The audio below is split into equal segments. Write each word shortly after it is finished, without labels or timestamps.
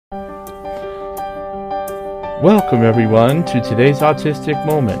Welcome everyone to today's Autistic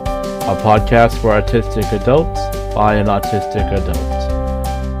Moment, a podcast for autistic adults by an autistic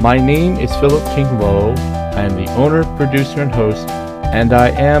adult. My name is Philip King Lowe. I am the owner, producer, and host, and I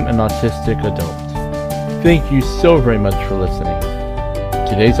am an autistic adult. Thank you so very much for listening.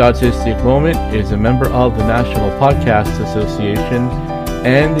 Today's Autistic Moment is a member of the National Podcast Association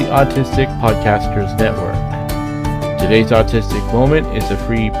and the Autistic Podcasters Network. Today's Autistic Moment is a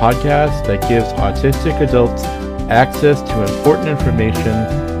free podcast that gives autistic adults access to important information,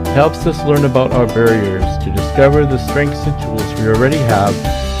 helps us learn about our barriers to discover the strengths and tools we already have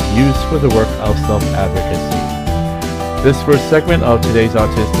used for the work of self-advocacy. This first segment of today's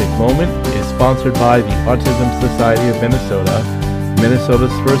Autistic Moment is sponsored by the Autism Society of Minnesota,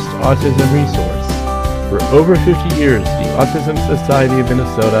 Minnesota's first autism resource. For over 50 years, the Autism Society of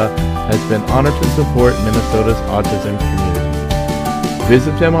Minnesota has been honored to support Minnesota's autism community.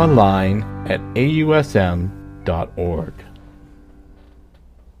 Visit them online at ausm.org.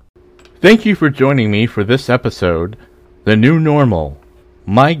 Thank you for joining me for this episode, The New Normal.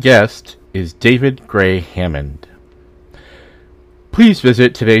 My guest is David Gray Hammond. Please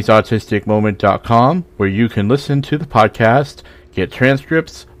visit todaysautisticmoment.com where you can listen to the podcast, get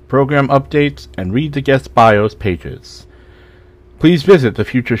transcripts, program updates, and read the guest bios pages. Please visit the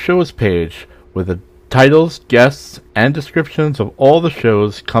Future Shows page with the titles, guests, and descriptions of all the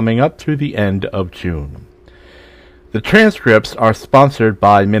shows coming up through the end of June. The transcripts are sponsored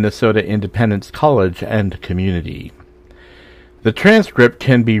by Minnesota Independence College and Community. The transcript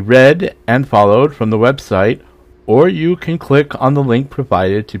can be read and followed from the website, or you can click on the link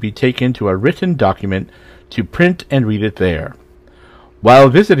provided to be taken to a written document to print and read it there. While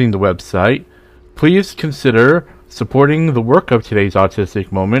visiting the website, please consider supporting the work of today's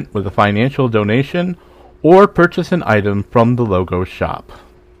Autistic Moment with a financial donation or purchase an item from the logo shop.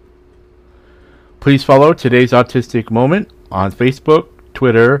 Please follow today's Autistic Moment on Facebook,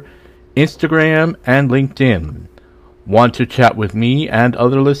 Twitter, Instagram, and LinkedIn. Want to chat with me and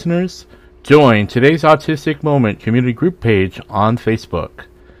other listeners? Join today's Autistic Moment community group page on Facebook.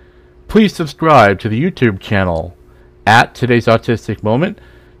 Please subscribe to the YouTube channel at Today's Autistic Moment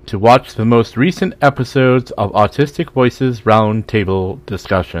to watch the most recent episodes of Autistic Voices Roundtable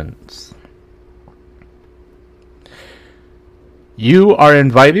discussions. You are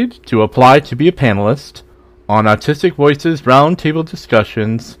invited to apply to be a panelist on Autistic Voices Roundtable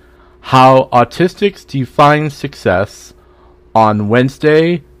discussions, How Autistics Define Success, on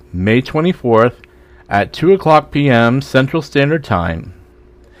Wednesday, May 24th at 2:00 p.m. Central Standard Time.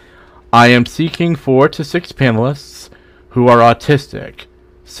 I am seeking 4 to 6 panelists who are autistic.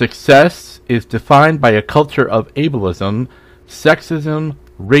 Success is defined by a culture of ableism, sexism,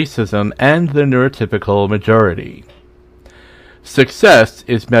 racism, and the neurotypical majority. Success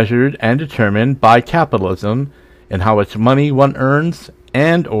is measured and determined by capitalism and how much money one earns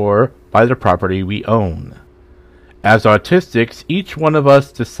and or by the property we own. As autistics, each one of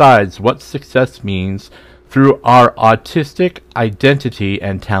us decides what success means through our autistic identity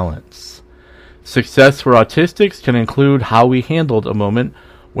and talents. Success for autistics can include how we handled a moment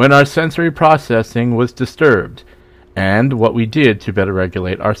when our sensory processing was disturbed, and what we did to better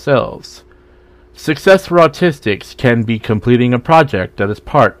regulate ourselves. Success for autistics can be completing a project that is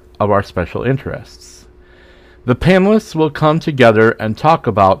part of our special interests. The panelists will come together and talk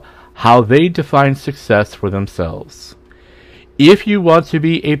about how they define success for themselves. If you want to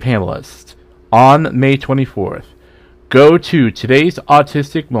be a panelist on May 24th, go to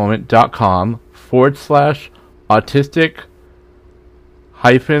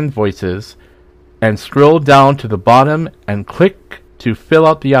todaysautisticmoment.com/autistic-voices and scroll down to the bottom and click to fill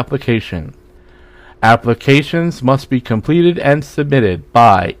out the application. Applications must be completed and submitted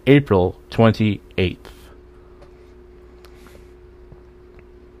by April 28th.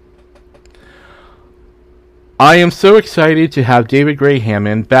 I am so excited to have David Gray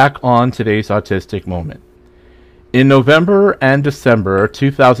Hammond back on today's Autistic Moment. In November and December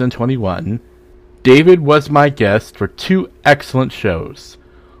 2021, David was my guest for 2 excellent shows,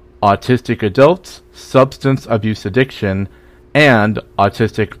 Autistic Adults, Substance Abuse Addiction, and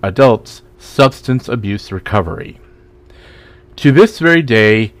Autistic Adults, Substance Abuse Recovery. To this very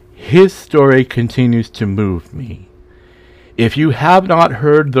day, his story continues to move me. If you have not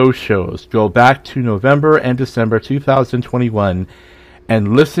heard those shows, go back to November and December 2021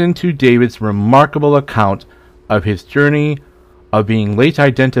 and listen to David's remarkable account of his journey of being late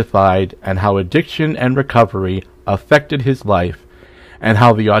identified and how addiction and recovery affected his life, and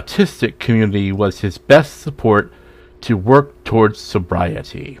how the autistic community was his best support to work towards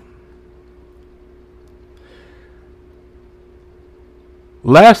sobriety.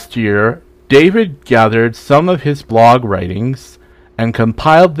 Last year, David gathered some of his blog writings and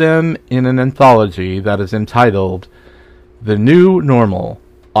compiled them in an anthology that is entitled The New Normal: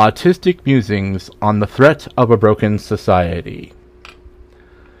 Autistic Musings on the Threat of a Broken Society.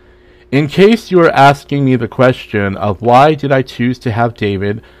 In case you are asking me the question of why did I choose to have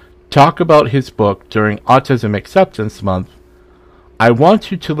David talk about his book during Autism Acceptance Month, I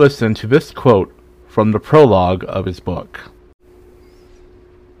want you to listen to this quote from the prologue of his book.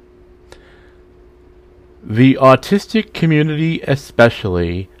 The autistic community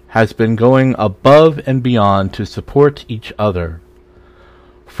especially has been going above and beyond to support each other.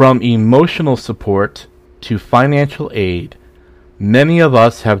 From emotional support to financial aid, many of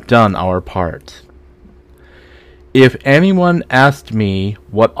us have done our part. If anyone asked me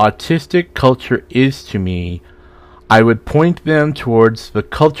what autistic culture is to me, I would point them towards the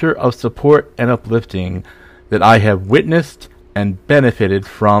culture of support and uplifting that I have witnessed and benefited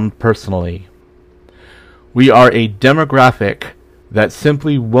from personally. We are a demographic that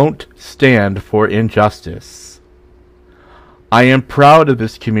simply won't stand for injustice. I am proud of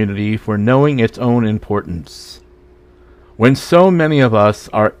this community for knowing its own importance. When so many of us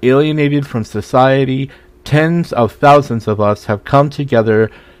are alienated from society, tens of thousands of us have come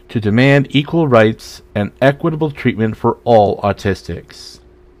together to demand equal rights and equitable treatment for all autistics.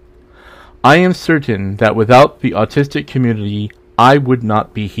 I am certain that without the autistic community, I would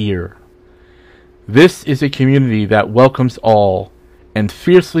not be here. This is a community that welcomes all and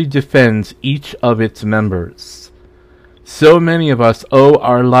fiercely defends each of its members. So many of us owe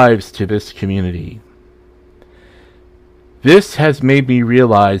our lives to this community. This has made me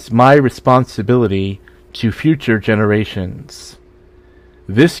realize my responsibility to future generations.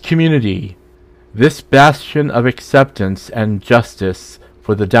 This community, this bastion of acceptance and justice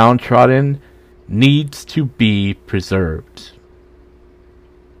for the downtrodden, needs to be preserved.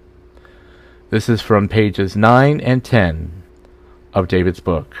 This is from pages 9 and 10 of David's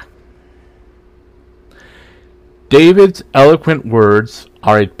book. David's eloquent words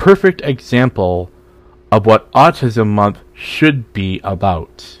are a perfect example of what Autism Month should be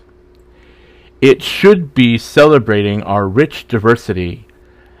about. It should be celebrating our rich diversity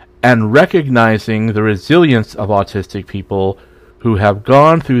and recognizing the resilience of autistic people who have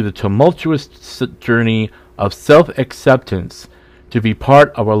gone through the tumultuous journey of self-acceptance to be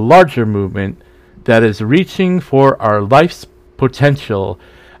part of a larger movement that is reaching for our life's potential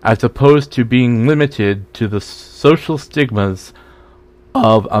as opposed to being limited to the social stigmas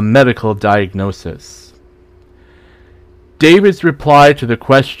of a medical diagnosis. David's reply to the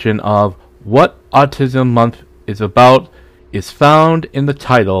question of what Autism Month is about is found in the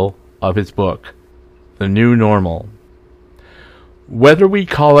title of his book, The New Normal. Whether we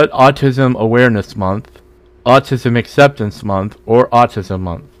call it Autism Awareness Month, Autism Acceptance Month, or Autism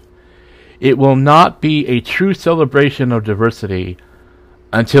Month, it will not be a true celebration of diversity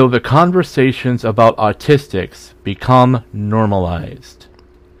until the conversations about autistics become normalized.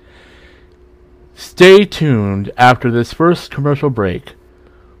 Stay tuned after this first commercial break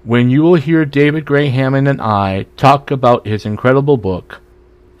when you will hear David Gray Hammond and I talk about his incredible book,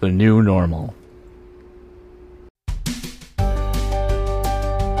 The New Normal.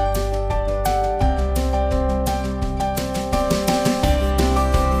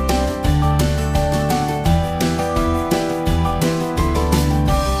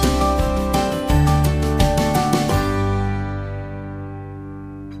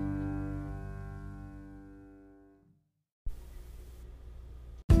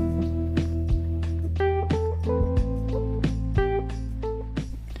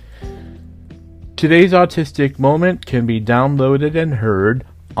 Today's Autistic Moment can be downloaded and heard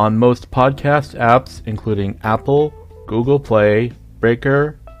on most podcast apps including Apple, Google Play,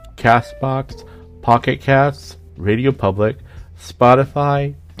 Breaker, Castbox, Pocket Casts, Radio Public,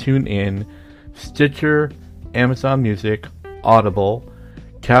 Spotify, TuneIn, Stitcher, Amazon Music, Audible,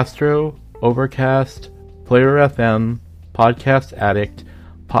 Castro, Overcast, Player FM, Podcast Addict,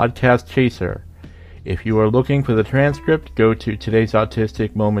 Podcast Chaser. If you are looking for the transcript, go to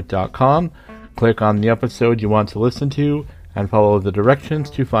todaysautisticmoment.com, click on the episode you want to listen to, and follow the directions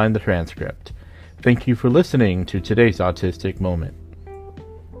to find the transcript. Thank you for listening to today's Autistic Moment.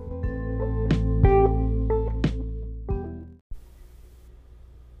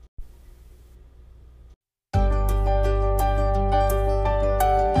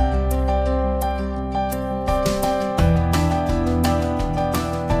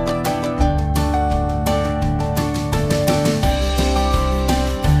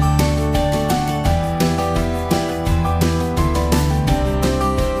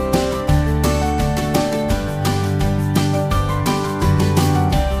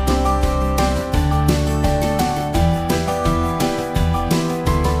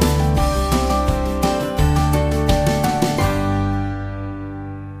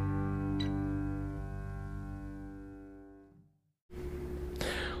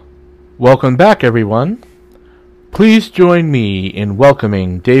 Welcome back, everyone. Please join me in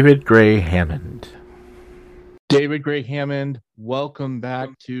welcoming David Gray Hammond. David Gray Hammond, welcome back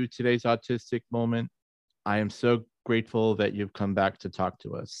to today's Autistic Moment. I am so grateful that you've come back to talk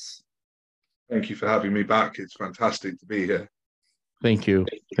to us. Thank you for having me back. It's fantastic to be here. Thank you.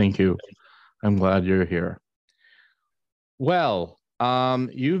 Thank you. I'm glad you're here. Well,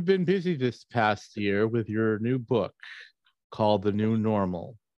 you've been busy this past year with your new book called The New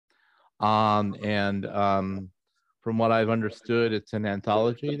Normal. From what I've understood, it's an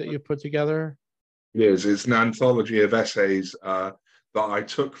anthology that you put together. It is. It's an anthology of essays that I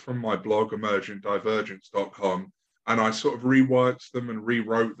took from my blog, emergentdivergence.com, and I sort of reworked them and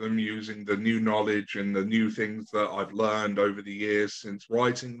rewrote them using the new knowledge and the new things that I've learned over the years since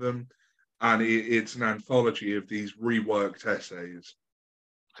writing them. And it's an anthology of these reworked essays.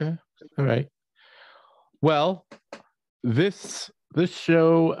 Okay. All right. Well, this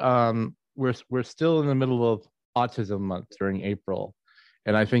show, we're still in the middle of Autism Month during April,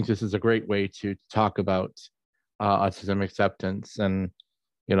 and I think this is a great way to talk about autism acceptance and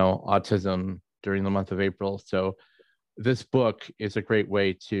autism during the month of April. So this book is a great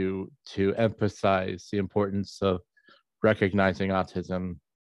way to emphasize the importance of recognizing autism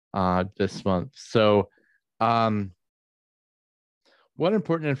this month. So, what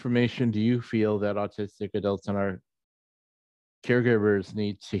important information do you feel that autistic adults and our caregivers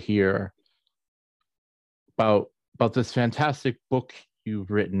need to hear about this fantastic book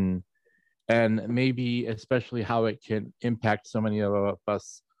you've written, and maybe especially how it can impact so many of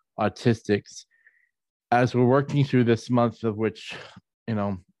us autistics as we're working through this month, of which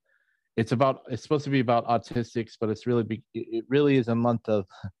it's supposed to be about autistics, but it really is a month of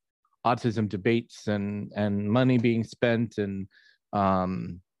autism debates and money being spent, and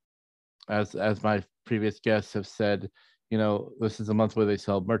as my previous guests have said, this is a month where they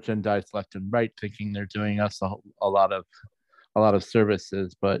sell merchandise left and right, thinking they're doing us a lot of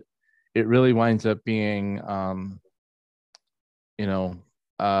services, but it really winds up being a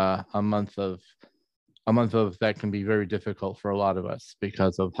month of that can be very difficult for a lot of us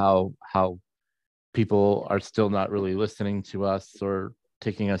because of how people are still not really listening to us or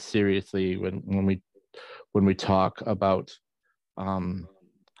taking us seriously when we talk about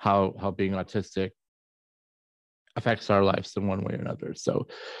how being autistic affects our lives in one way or another. So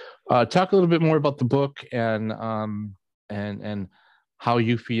talk a little bit more about the book and how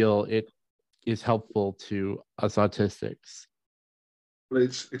you feel it is helpful to us autistics. Well,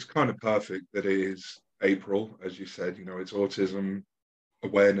 it's kind of perfect that it is April, as you said. It's Autism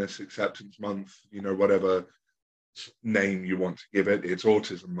Awareness Acceptance Month. Whatever name you want to give it, it's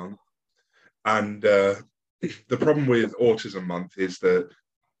Autism Month. And the problem with Autism Month is that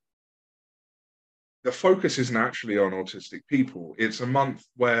the focus isn't actually on autistic people. It's a month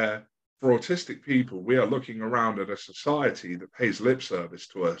where, for autistic people, we are looking around at a society that pays lip service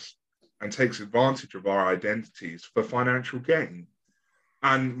to us and takes advantage of our identities for financial gain.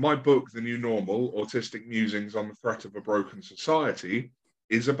 And my book, The New Normal, Autistic Musings on the Threat of a Broken Society,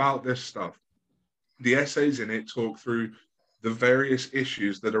 is about this stuff. The essays in it talk through the various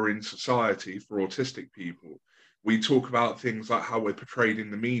issues that are in society for autistic people. We talk about things like how we're portrayed in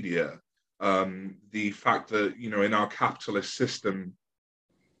the media, the fact that, in our capitalist system,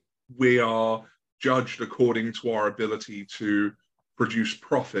 we are judged according to our ability to produce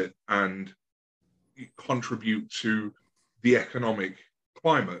profit and contribute to the economic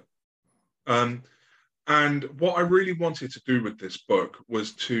climate. And what I really wanted to do with this book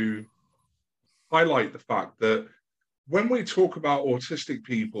was to highlight the fact that when we talk about autistic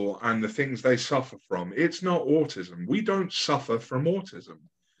people and the things they suffer from, it's not autism. We don't suffer from autism.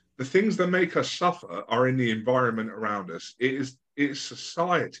 The things that make us suffer are in the environment around us. It is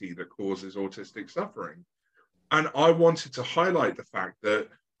society that causes autistic suffering. And I wanted to highlight the fact that,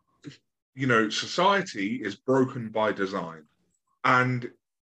 society is broken by design. And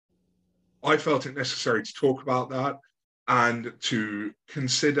I felt it necessary to talk about that and to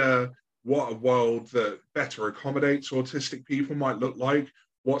consider what a world that better accommodates autistic people might look like,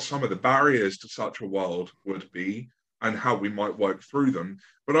 what some of the barriers to such a world would be, and how we might work through them.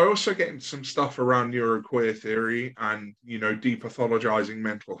 But I also get into some stuff around neuroqueer theory and, depathologizing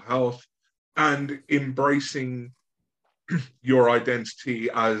mental health and embracing your identity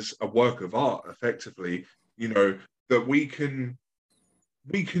as a work of art, effectively, that we can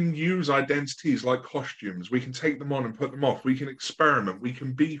use identities like costumes. We can take them on and put them off. We can experiment. We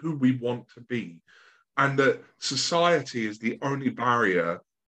can be who we want to be. And that society is the only barrier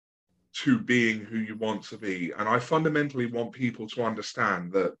to being who you want to be. And I fundamentally want people to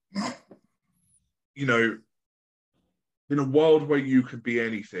understand that, in a world where you can be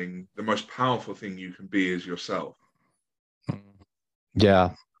anything, the most powerful thing you can be is yourself. Yeah.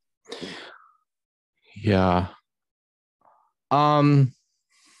 Yeah. Um,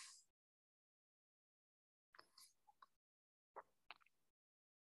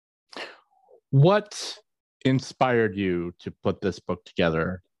 what inspired you to put this book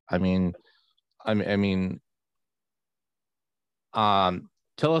together? I mean, I mean,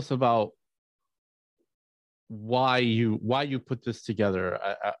 tell us about why you put this together.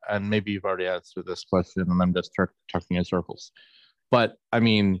 And maybe you've already answered this question, and I'm just talking in circles. But I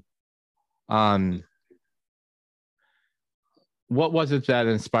mean, um, what was it that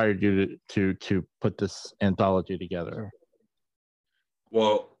inspired you to put this anthology together?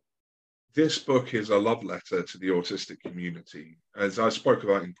 Well, this book is a love letter to the autistic community. As I spoke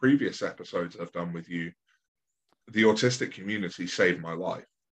about in previous episodes I've done with you, the autistic community saved my life.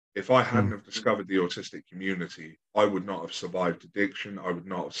 If I hadn't Mm. have discovered the autistic community, I would not have survived addiction. I would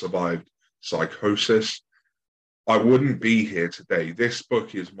not have survived psychosis. I wouldn't be here today. This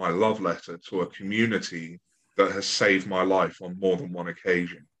book is my love letter to a community that has saved my life on more than one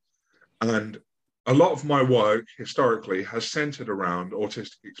occasion. And a lot of my work historically has centered around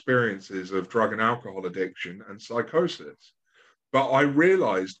autistic experiences of drug and alcohol addiction and psychosis. But I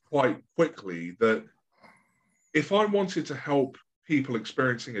realized quite quickly that if I wanted to help people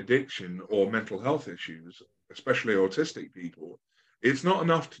experiencing addiction or mental health issues, especially autistic people, it's not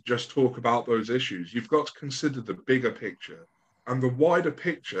enough to just talk about those issues. You've got to consider the bigger picture. And the wider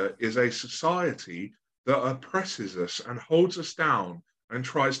picture is a society that oppresses us and holds us down and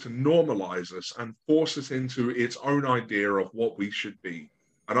tries to normalize us and force us into its own idea of what we should be.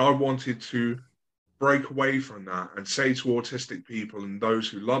 And I wanted to break away from that and say to autistic people and those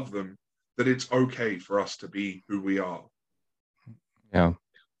who love them that it's okay for us to be who we are. Yeah.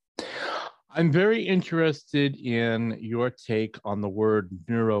 I'm very interested in your take on the word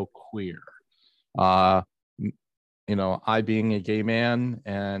neuroqueer. Uh, you know, I being a gay man,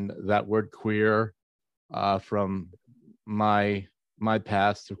 and that word queer, from my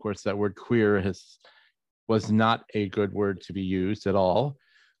past, of course, that word queer was not a good word to be used at all.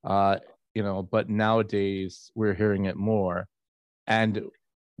 Uh, you know, but nowadays we're hearing it more. And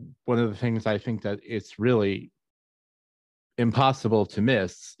one of the things I think that it's really impossible to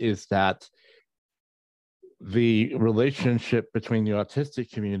miss is that the relationship between the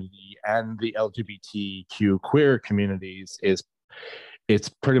autistic community and the LGBTQ queer communities is it's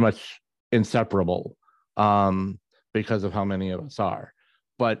pretty much inseparable, because of how many of us are.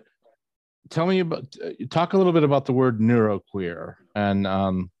 But tell me about talk a little bit about the word neuroqueer,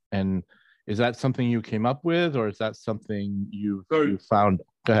 and is that something you came up with, or is that something So, you found?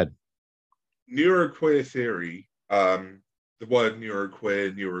 Go ahead. neuroqueer theory, the word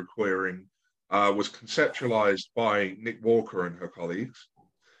neuroqueer, neuroqueering, was conceptualized by Nick Walker and her colleagues.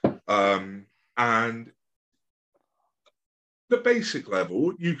 And the basic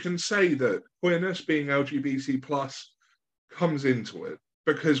level, you can say that queerness, being LGBT plus, comes into it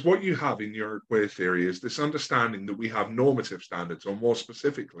because what you have in neuroqueer theory is this understanding that we have normative standards, or more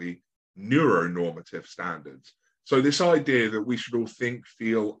specifically, neuronormative standards. So, this idea that we should all think,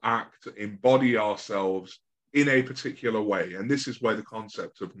 feel, act, embody ourselves in a particular way. And this is where the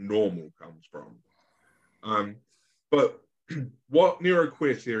concept of normal comes from. But what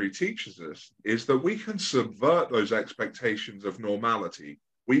neuroqueer theory teaches us is that we can subvert those expectations of normality.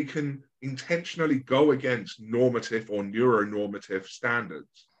 We can intentionally go against normative or neuronormative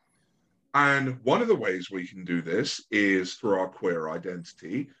standards. And one of the ways we can do this is through our queer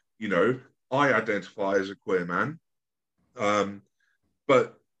identity. You know, I identify as a queer man.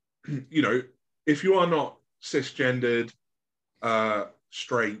 But, you know, if you are not cisgendered,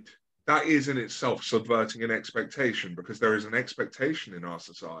 straight, that is in itself subverting an expectation, because there is an expectation in our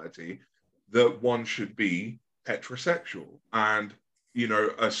society that one should be heterosexual and, you know,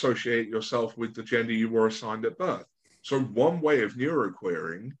 associate yourself with the gender you were assigned at birth. So one way of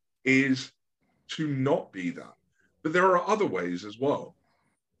neuroqueering is to not be that. But there are other ways as well.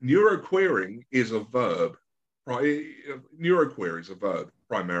 Neuroqueering is a verb. Neuroqueer is a verb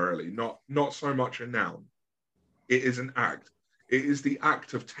primarily, not so much a noun. It is an act. It is the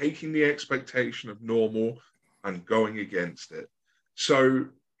act of taking the expectation of normal and going against it. So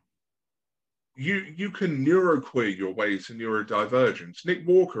you can neuroqueer your way to neurodivergence. Nick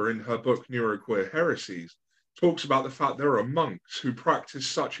Walker, in her book Neuroqueer Heresies, talks about the fact there are monks who practice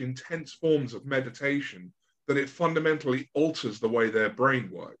such intense forms of meditation that it fundamentally alters the way their brain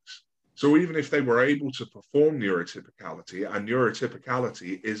works. So even if they were able to perform neurotypicality, and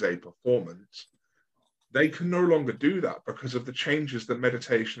neurotypicality is a performance, they can no longer do that because of the changes that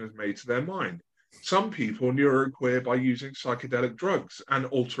meditation has made to their mind. Some people neuroqueer by using psychedelic drugs and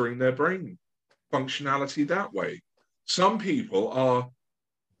altering their brain functionality that way. Some people are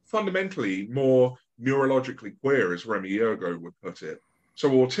fundamentally more neurologically queer, as Remy Ergo would put it. So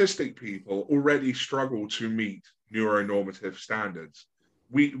autistic people already struggle to meet neuronormative standards.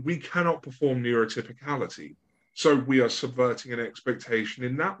 We cannot perform neurotypicality. So we are subverting an expectation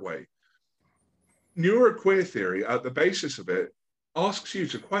in that way. Neuroqueer theory, at the basis of it, asks you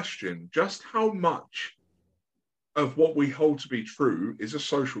to question just how much of what we hold to be true is a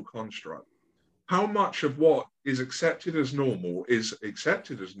social construct. How much of what is accepted as normal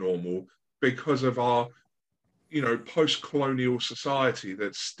because of our, post-colonial society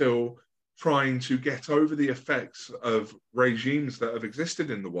that's still trying to get over the effects of regimes that have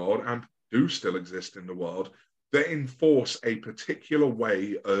existed in the world and do still exist in the world that enforce a particular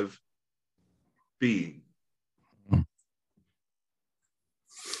way of being.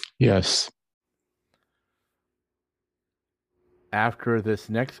 Yes. After this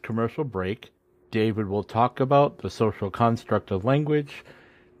next commercial break, David will talk about the social construct of language,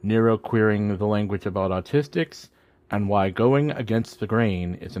 neuroqueering the language about autistics, and why going against the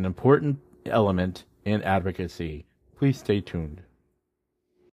grain is an important element in advocacy. Please stay tuned.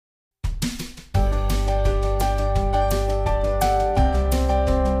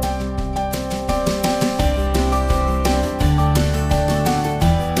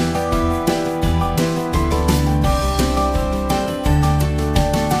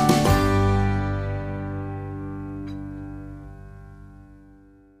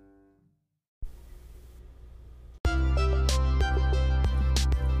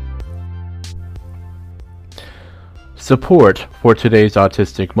 Support for today's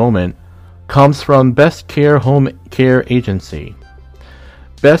Autistic Moment comes from Best Care Home Care Agency.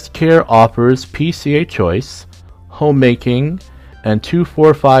 Best Care offers PCA Choice, homemaking, and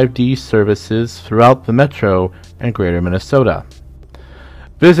 245D services throughout the Metro and Greater Minnesota.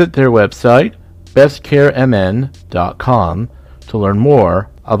 Visit their website, bestcaremn.com, to learn more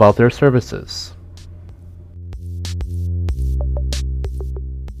about their services.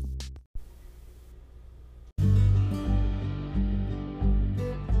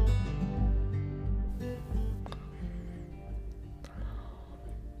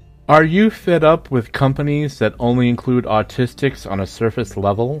 Are you fed up with companies that only include autistics on a surface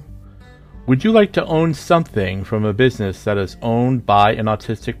level? Would you like to own something from a business that is owned by an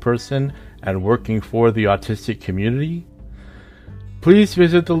autistic person and working for the autistic community? Please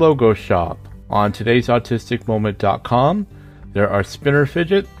visit the logo shop on todaysautisticmoment.com. There are spinner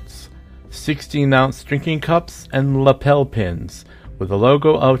fidgets, 16-ounce drinking cups, and lapel pins with the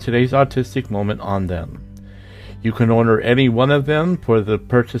logo of Today's Autistic Moment on them. You can order any one of them for the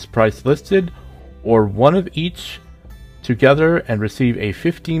purchase price listed, or one of each together and receive a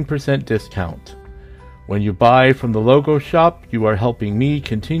 15% discount. When you buy from the logo shop, you are helping me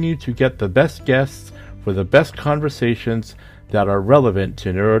continue to get the best guests for the best conversations that are relevant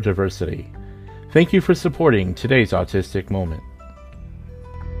to neurodiversity. Thank you for supporting Today's Autistic Moment.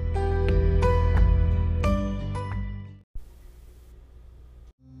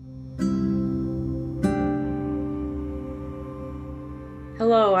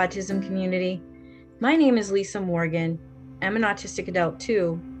 Hello, autism community. My name is Lisa Morgan. I'm an autistic adult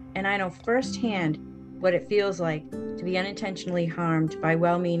too, and I know firsthand what it feels like to be unintentionally harmed by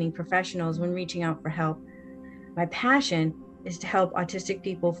well-meaning professionals when reaching out for help. My passion is to help autistic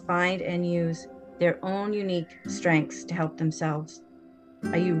people find and use their own unique strengths to help themselves.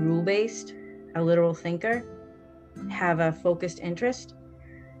 Are you rule-based, a literal thinker, have a focused interest?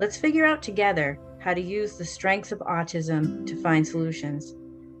 Let's figure out together how to use the strengths of autism to find solutions.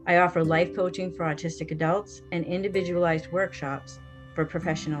 I offer life coaching for autistic adults and individualized workshops for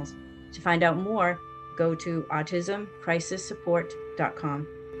professionals. To find out more, go to autismcrisissupport.com.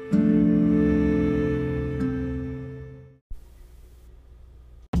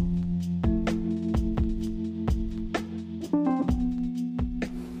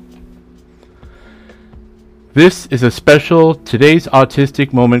 This is a special Today's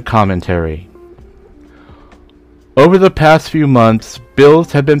Autistic Moment commentary. Over the past few months,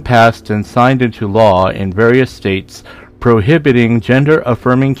 bills have been passed and signed into law in various states prohibiting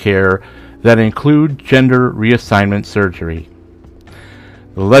gender-affirming care that include gender reassignment surgery.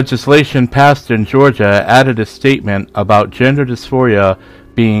 The legislation passed in Georgia added a statement about gender dysphoria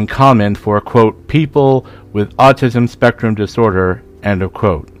being common for, quote, people with autism spectrum disorder, end of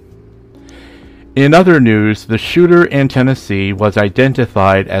quote. In other news, the shooter in Tennessee was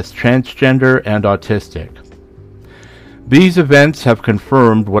identified as transgender and autistic. These events have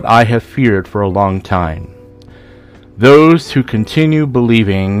confirmed what I have feared for a long time. Those who continue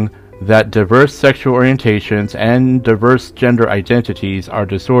believing that diverse sexual orientations and diverse gender identities are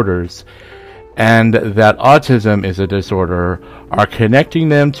disorders, and that autism is a disorder, are connecting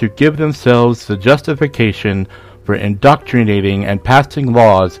them to give themselves the justification for indoctrinating and passing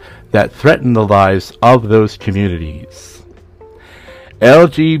laws that threaten the lives of those communities.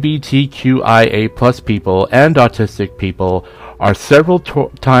 LGBTQIA plus people and autistic people are several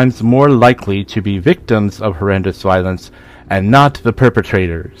times more likely to be victims of horrendous violence and not the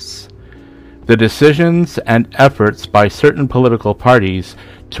perpetrators. The decisions and efforts by certain political parties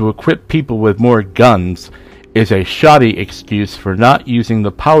to equip people with more guns is a shoddy excuse for not using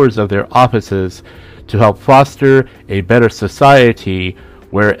the powers of their offices to help foster a better society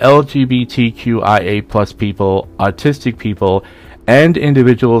where LGBTQIA plus people, autistic people, and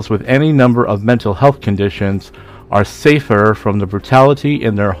individuals with any number of mental health conditions are safer from the brutality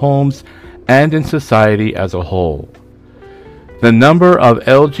in their homes and in society as a whole. The number of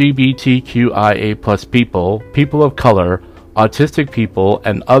LGBTQIA plus people, people of color, autistic people,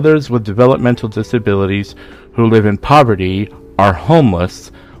 and others with developmental disabilities who live in poverty, are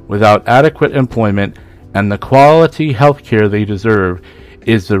homeless, without adequate employment, and the quality health care they deserve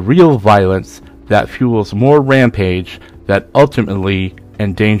is the real violence that fuels more rampage that ultimately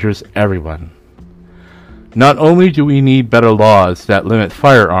endangers everyone. Not only do we need better laws that limit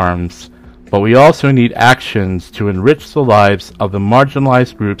firearms, but we also need actions to enrich the lives of the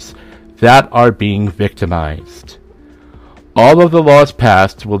marginalized groups that are being victimized. All of the laws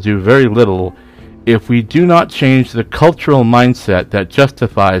passed will do very little if we do not change the cultural mindset that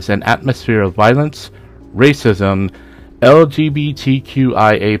justifies an atmosphere of violence, racism,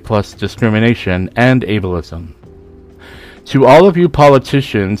 LGBTQIA plus discrimination, and ableism. To all of you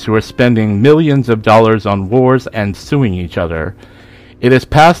politicians who are spending millions of dollars on wars and suing each other, it is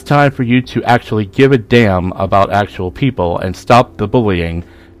past time for you to actually give a damn about actual people and stop the bullying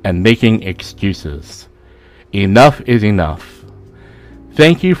and making excuses. Enough is enough.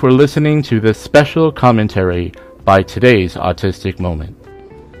 Thank you for listening to this special commentary by today's Autistic Moment.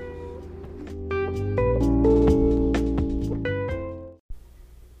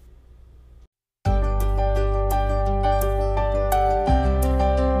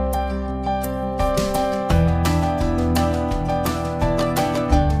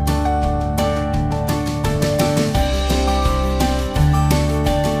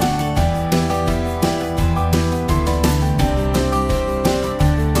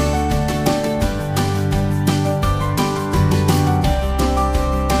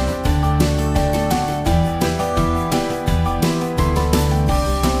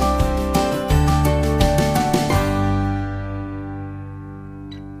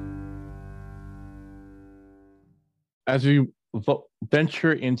 As we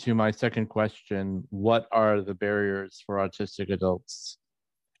venture into my second question, what are the barriers for autistic adults?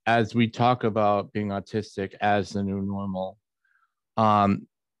 As we talk about being autistic as the new normal,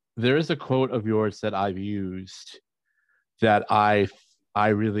 there is a quote of yours that I've used that I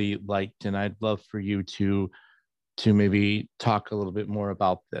really liked, and I'd love for you to maybe talk a little bit more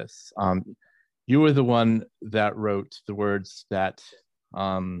about this. You were the one that wrote the words that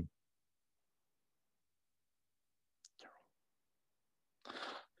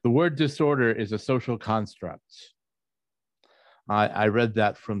the word disorder is a social construct. I read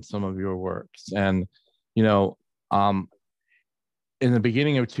that from some of your works. And, you know, in the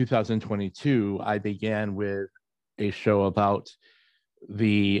beginning of 2022, I began with a show about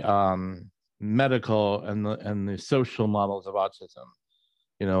the medical and the social models of autism.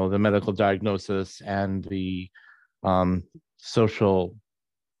 You know, the medical diagnosis and the social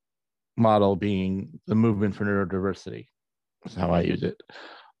model being the movement for neurodiversity. That's how I use it.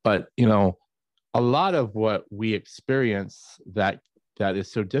 But, you know, a lot of what we experience that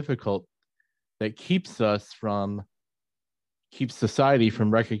is so difficult, that keeps society from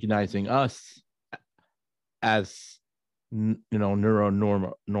recognizing us as, you know,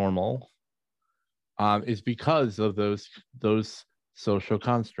 neuronormal, is because of those social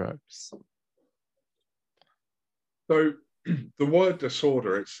constructs. So the word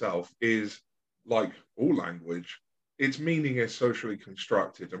disorder itself is, like all language, its meaning is socially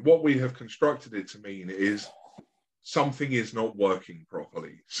constructed. And what we have constructed it to mean is something is not working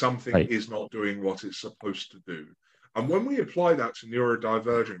properly. Something Right. is not doing what it's supposed to do. And when we apply that to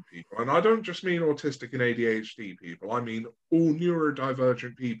neurodivergent people, and I don't just mean autistic and ADHD people, I mean all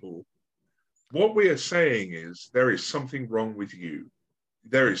neurodivergent people, what we are saying is there is something wrong with you.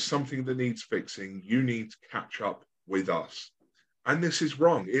 There is something that needs fixing. You need to catch up with us. And this is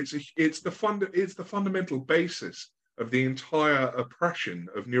wrong. It's the fundamental basis of the entire oppression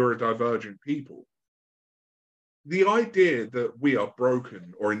of neurodivergent people. the idea that we are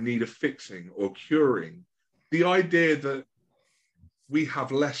broken or in need of fixing or curing, the idea that we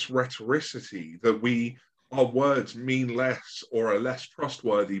have less rhetoricity, that our words mean less or are less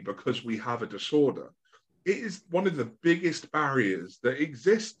trustworthy because we have a disorder, it is one of the biggest barriers that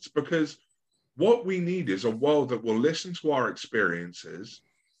exists, because what we need is a world that will listen to our experiences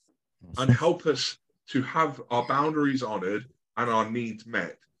and help us to have our boundaries honored and our needs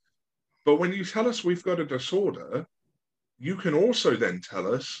met. But when you tell us we've got a disorder, you can also then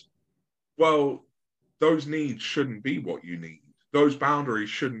tell us, well, those needs shouldn't be what you need. Those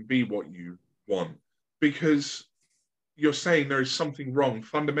boundaries shouldn't be what you want, because you're saying there is something wrong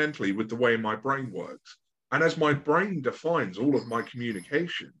fundamentally with the way my brain works. And as my brain defines all of my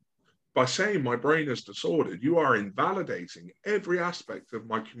communication, by saying my brain is disordered, you are invalidating every aspect of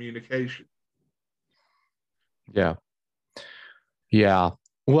my communication. Yeah. Yeah.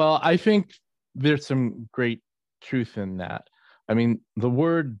 Well, I think there's some great truth in that. I mean, the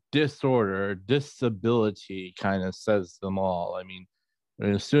word disorder, disability kind of says them all. I mean,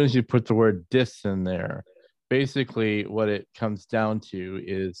 as soon as you put the word dis in there, basically what it comes down to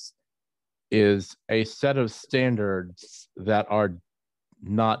is a set of standards that are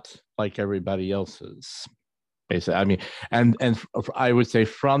not like everybody else's. Basically, I mean, and I would say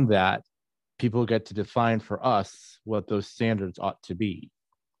from that, people get to define for us what those standards ought to be.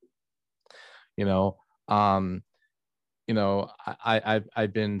 I've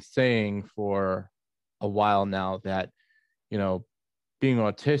been saying for a while now that, being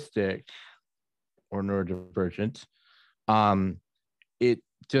autistic or neurodivergent, it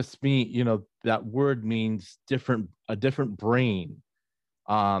just means, that word means a different brain,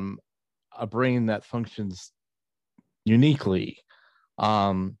 a brain that functions uniquely.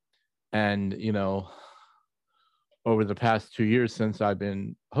 Over the past 2 years since I've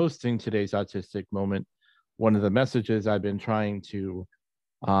been hosting today's Autistic Moment, one of the messages I've been trying to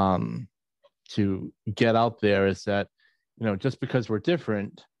get out there is that, just because we're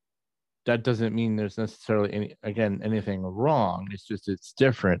different, that doesn't mean there's necessarily anything wrong. It's just, it's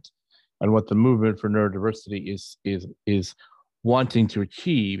different. And what the movement for neurodiversity is wanting to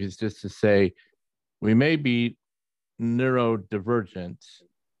achieve is just to say, we may be neurodivergent.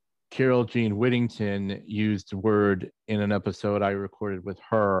 Carol Jean Whittington used a word in an episode I recorded with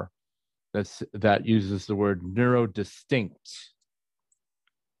her that uses the word neurodistinct,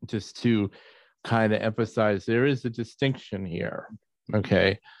 just to kind of emphasize there is a distinction here.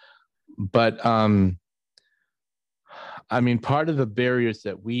 Okay. But part of the barriers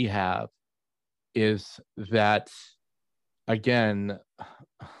that we have is that, again,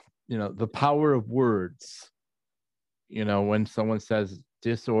 the power of words. When someone says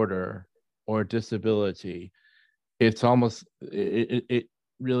disorder or disability, it's almost, it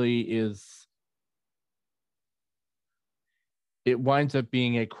really is, it winds up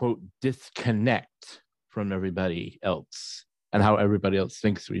being a, quote, disconnect from everybody else and how everybody else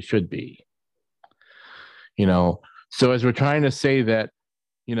thinks we should be. So as we're trying to say that,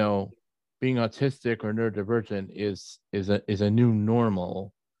 being autistic or neurodivergent is a new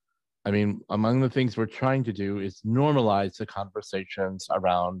normal, among the things we're trying to do is normalize the conversations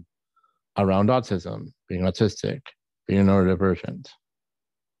around autism, being autistic, being neurodivergent.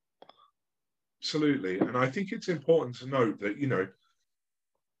 Absolutely. And I think it's important to note that,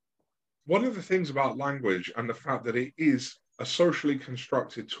 one of the things about language and the fact that it is a socially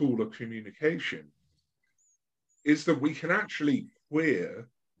constructed tool of communication is that we can actually queer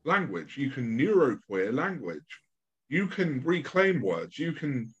language. You can neuroqueer language. You can reclaim words. You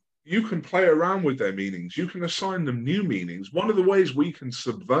can play around with their meanings. You can assign them new meanings. One of the ways we can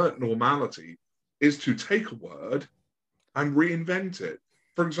subvert normality is to take a word and reinvent it.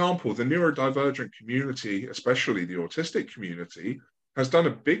 For example, the neurodivergent community, especially the autistic community, has done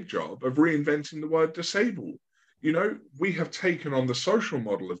a big job of reinventing the word disabled. We have taken on the social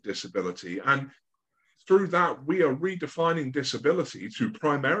model of disability, and through that, we are redefining disability to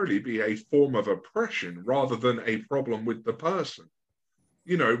primarily be a form of oppression rather than a problem with the person.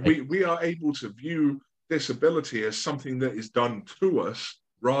 We are able to view disability as something that is done to us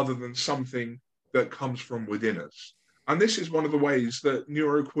rather than something that comes from within us. And this is one of the ways that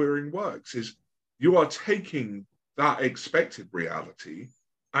neuroqueering works, is you are taking that expected reality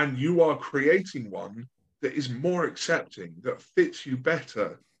and you are creating one that is more accepting, that fits you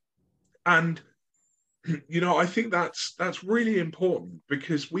better. And, I think that's really important,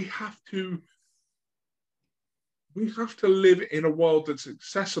 because we have to live in a world that's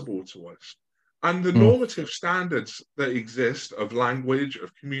accessible to us. And the normative standards that exist of language,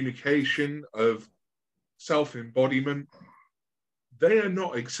 of communication, of self-embodiment, they are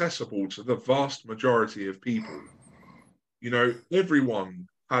not accessible to the vast majority of people. You know, everyone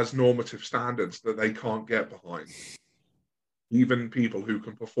has normative standards that they can't get behind, even people who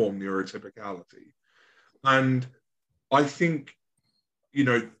can perform neurotypicality. And I think, you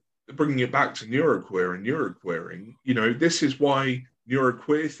know, bringing it back to neuroqueer and neuroqueering, you know, this is why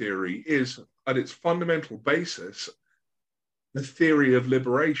neuroqueer theory is, at its fundamental basis, the theory of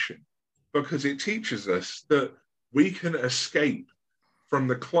liberation, because it teaches us that we can escape from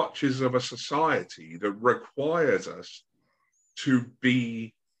the clutches of a society that requires us to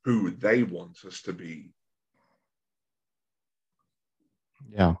be who they want us to be.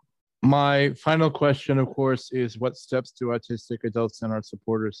 Yeah. My final question, of course, is what steps do autistic adults and our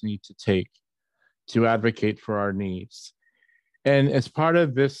supporters need to take to advocate for our needs? And as part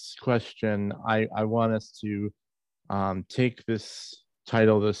of this question, I want us to take this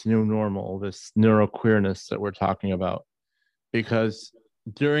title, this new normal, this neuroqueerness that we're talking about, because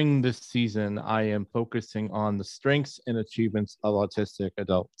during this season, I am focusing on the strengths and achievements of autistic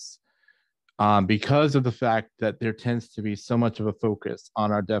adults. Because of the fact that there tends to be so much of a focus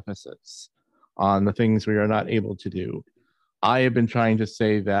on our deficits, on the things we are not able to do. I have been trying to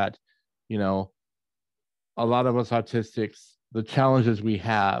say that, you know, a lot of us autistics, the challenges we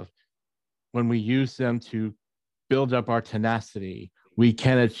have, when we use them to build up our tenacity, we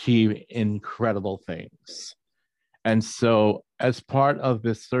can achieve incredible things. And so, as part of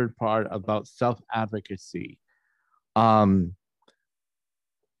this third part about self-advocacy,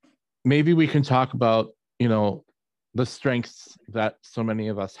 maybe we can talk about, you know, the strengths that so many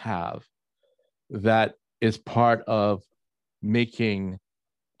of us have that is part of making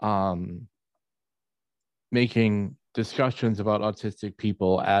making discussions about autistic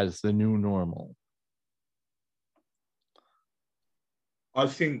people as the new normal. I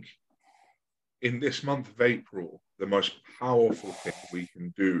think in this month of April, the most powerful thing we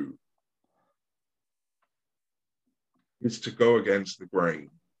can do is to go against the grain.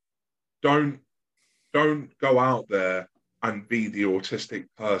 Don't go out there and be the autistic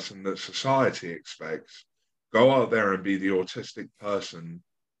person that society expects. Go out there and be the autistic person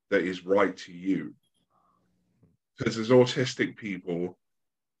that is right to you. Because as autistic people,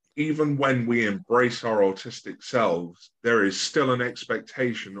 even when we embrace our autistic selves, there is still an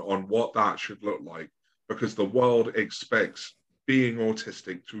expectation on what that should look like, because the world expects being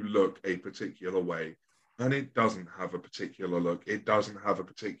autistic to look a particular way. And it doesn't have a particular look. It doesn't have a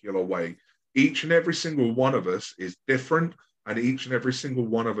particular way. Each and every single one of us is different, and each and every single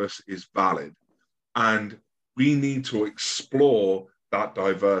one of us is valid. And we need to explore that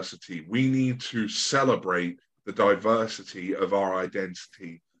diversity. We need to celebrate the diversity of our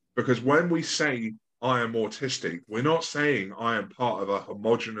identity. Because when we say, I am autistic, we're not saying I am part of a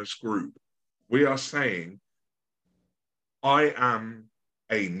homogenous group. We are saying, I am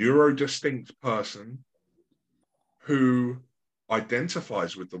a neurodistinct person who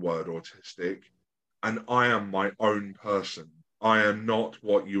identifies with the word autistic, and I am my own person. I am not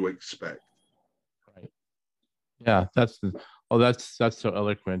what you expect. Right. Yeah, that's so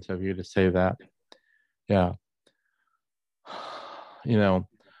eloquent of you to say that. Yeah. You know,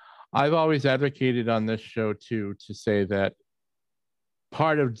 I've always advocated on this show too to say that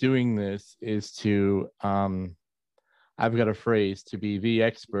part of doing this is to I've got a phrase, to be the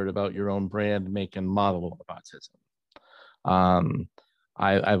expert about your own brand, make, and model of autism.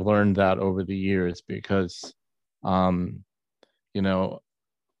 I've learned that over the years because, you know,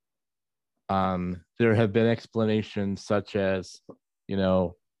 there have been explanations such as, you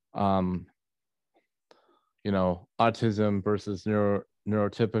know, autism versus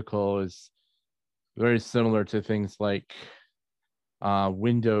neurotypical is very similar to things like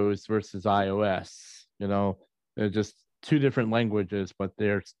Windows versus iOS. You know, they're just two different languages, but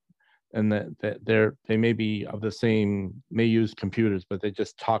they may be of the same, may use computers, but they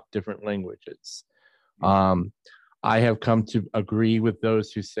just talk different languages. I have come to agree with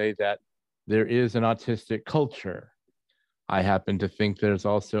those who say that there is an autistic culture. I happen to think there's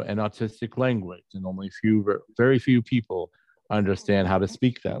also an autistic language, and only very few people understand how to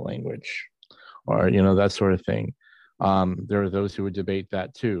speak that language, or, you know, that sort of thing. There are those who would debate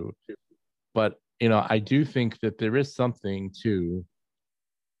that too. But, you know, I do think that there is something to,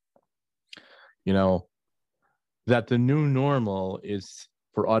 you know, that the new normal is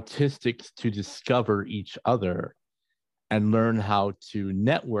for autistics to discover each other and learn how to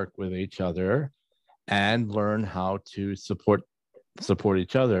network with each other and learn how to support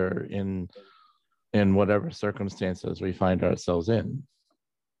each other in whatever circumstances we find ourselves in.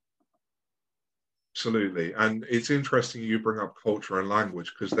 Absolutely. And it's interesting you bring up culture and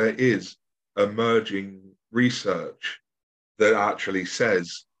language, because there is emerging research that actually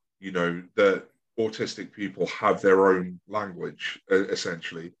says, that autistic people have their own language,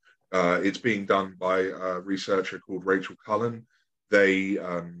 essentially. It's being done by a researcher called Rachel Cullen. They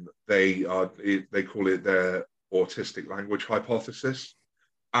call it their autistic language hypothesis,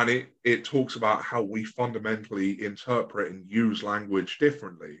 and it talks about how we fundamentally interpret and use language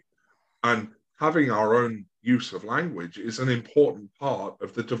differently, and having our own use of language is an important part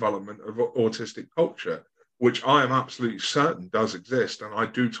of the development of autistic culture, which I am absolutely certain does exist, and I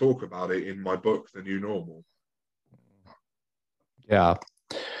do talk about it in my book, The New Normal. Yeah.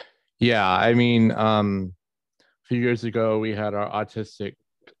 I mean, a few years ago, we had our autistic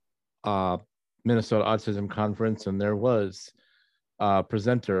Minnesota Autism Conference, and there was a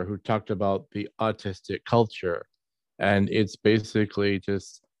presenter who talked about the autistic culture. And it's basically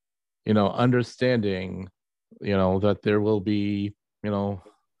just, understanding, that there will be,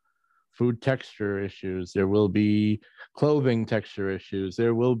 food texture issues, there will be clothing texture issues,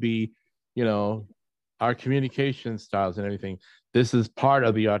 there will be, our communication styles and everything. This is part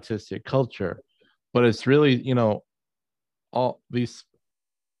of the autistic culture, but it's really, all these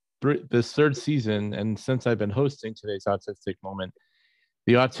this third season, and since I've been hosting today's autistic moment,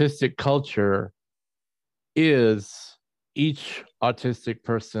 the autistic culture is each autistic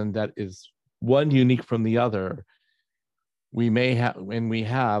person that is one unique from the other. We may have, when we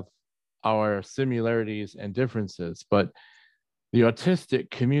have our similarities and differences, but the autistic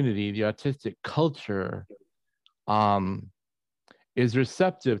community, the autistic culture, is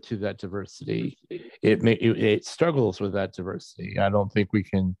receptive to that diversity. It struggles with that diversity. I don't think we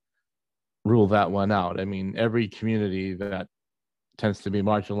can rule that one out. I mean, every community that tends to be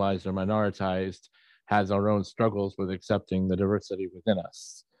marginalized or minoritized has our own struggles with accepting the diversity within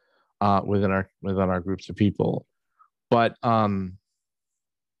us, within our groups of people. But when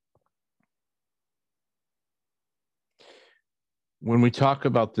we talk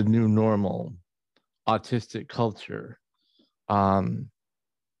about the new normal, autistic culture,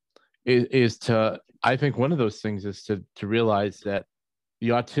 is to, I think one of those things is to realize that the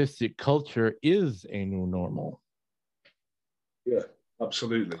autistic culture is a new normal. Yeah,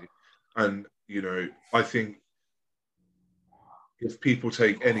 absolutely. And, I think if people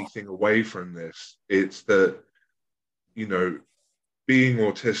take anything away from this, it's that, being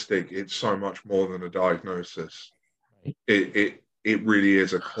autistic, it's so much more than a diagnosis. It really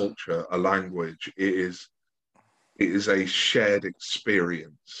is a culture, a language. It is a shared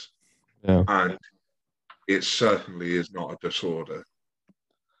experience. Yeah. And it certainly is not a disorder.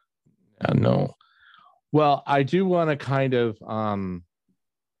 No. Well, I do want to kind of,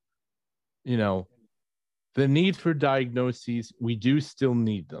 the need for diagnoses, we do still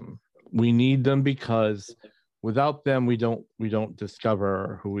need them. We need them because without them, we don't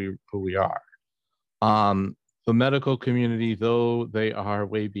discover who we are. The medical community, though they are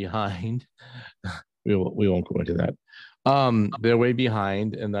way behind, we won't go into that. They're way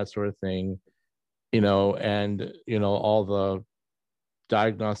behind and that sort of thing, and all the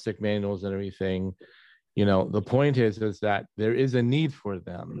diagnostic manuals and everything. The point is that there is a need for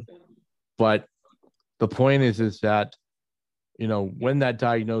them, but the point is that when that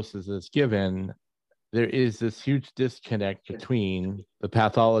diagnosis is given, there is this huge disconnect between the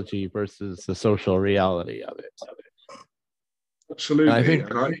pathology versus the social reality of it. Absolutely.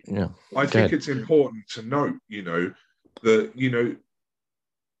 And I think it's important to note, that,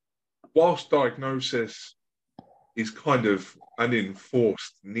 whilst diagnosis is kind of an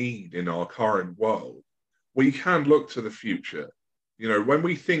enforced need in our current world, we can look to the future. When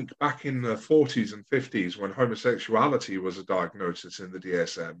we think back in the 40s and 50s when homosexuality was a diagnosis in the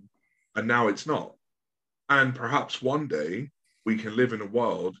DSM, and now it's not. And perhaps one day we can live in a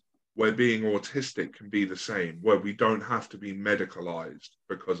world where being autistic can be the same, where we don't have to be medicalized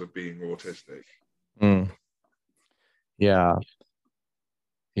because of being autistic. Yeah.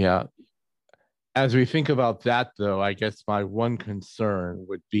 As we think about that, though, I guess my one concern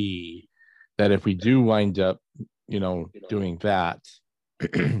would be that if we do wind up, doing that,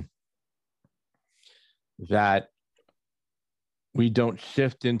 that we don't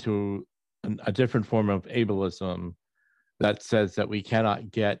shift into a different form of ableism that says that we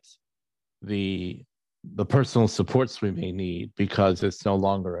cannot get the personal supports we may need because it's no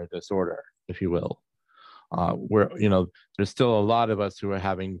longer a disorder, if you will. Where there's still a lot of us who are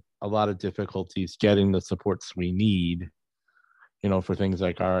having a lot of difficulties getting the supports we need, for things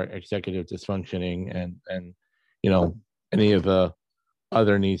like our executive dysfunctioning and any of the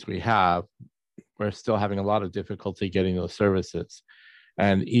other needs we have. We're still having a lot of difficulty getting those services.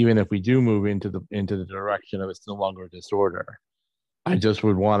 And even if we do move into the direction of it's no longer a disorder, I just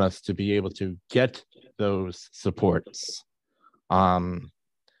would want us to be able to get those supports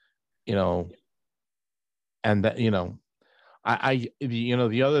You know, and that,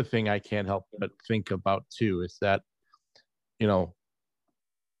 the other thing I can't help but think about too is that,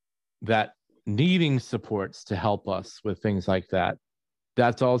 that needing supports to help us with things like that.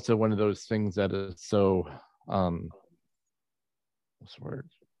 That's also one of those things that is so, what's the word?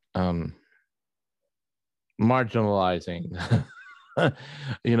 Marginalizing.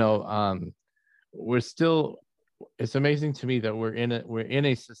 We're still, it's amazing to me that we're in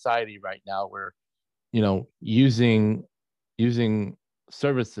a society right now where, using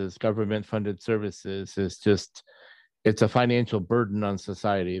services, government funded services, is just, it's a financial burden on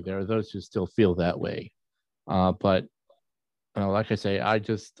society. There are those who still feel that way. But like I say, I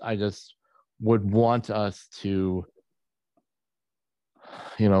just would want us to,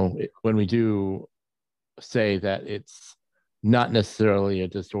 when we do say that it's not necessarily a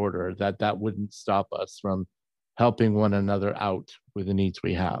disorder, that wouldn't stop us from helping one another out with the needs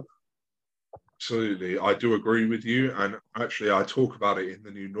we have. Absolutely. I do agree with you. And actually, I talk about it in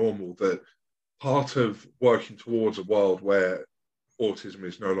The New Normal, that part of working towards a world where autism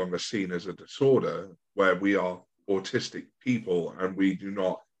is no longer seen as a disorder, where we are autistic people and we do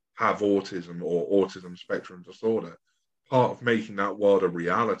not have autism or autism spectrum disorder, part of making that world a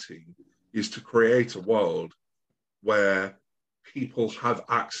reality is to create a world where people have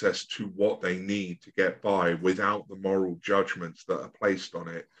access to what they need to get by without the moral judgments that are placed on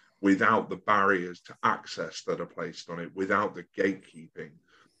it, without the barriers to access that are placed on it, without the gatekeeping.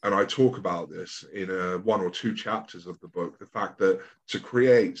 And I talk about this in one or two chapters of the book, the fact that to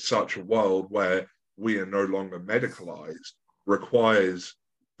create such a world where we are no longer medicalized requires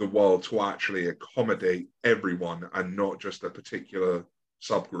the world to actually accommodate everyone and not just a particular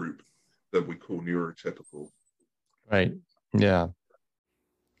subgroup that we call neurotypical. Right. Yeah.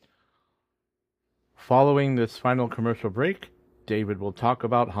 Following this final commercial break, David will talk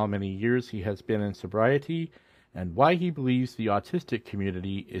about how many years he has been in sobriety and why he believes the autistic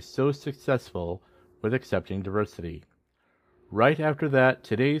community is so successful with accepting diversity. Right after that,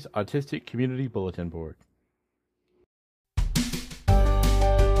 today's Autistic Community Bulletin Board.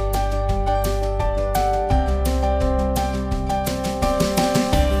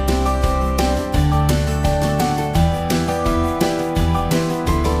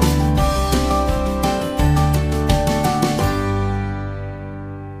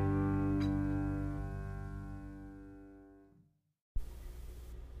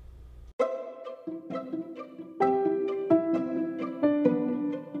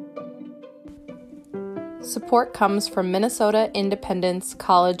 Support comes from Minnesota Independence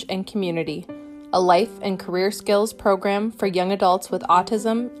College and Community, a life and career skills program for young adults with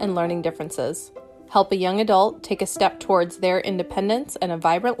autism and learning differences. Help a young adult take a step towards their independence and a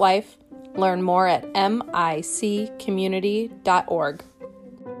vibrant life. Learn more at miccommunity.org.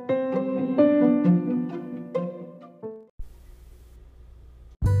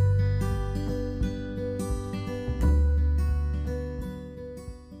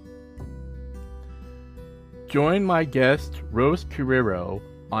 Join my guest, Rose Carrero,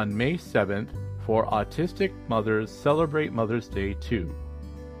 on May 7th for Autistic Mothers Celebrate Mother's Day 2.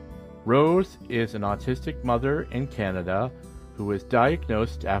 Rose is an autistic mother in Canada who was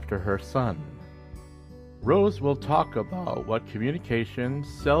diagnosed after her son. Rose will talk about what communication,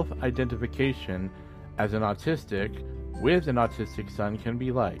 self-identification as an autistic with an autistic son can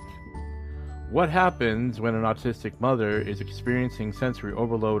be like. What happens when an autistic mother is experiencing sensory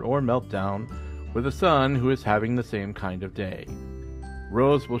overload or meltdown with a son who is having the same kind of day.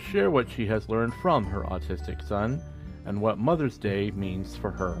 Rose will share what she has learned from her autistic son and what Mother's Day means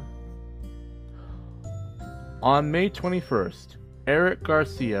for her. On May 21st, Eric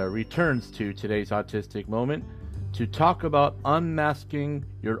Garcia returns to Today's Autistic Moment to talk about unmasking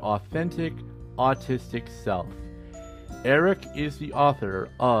your authentic autistic self. Eric is the author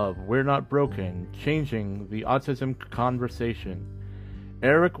of We're Not Broken, Changing the Autism Conversation.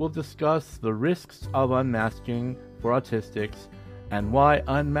 Eric will discuss the risks of unmasking for autistics and why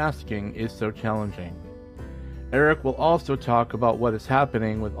unmasking is so challenging. Eric will also talk about what is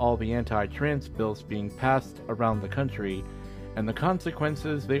happening with all the anti-trans bills being passed around the country and the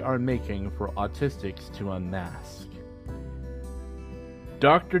consequences they are making for autistics to unmask.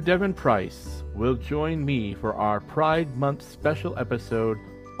 Dr. Devin Price will join me for our Pride Month special episode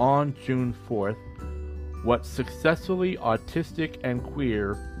on June 4th, What Successfully Autistic and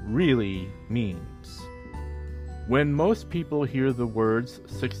Queer Really Means. When most people hear the words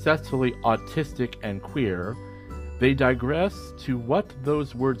successfully autistic and queer, they digress to what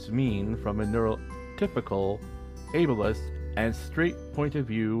those words mean from a neurotypical, ableist, and straight point of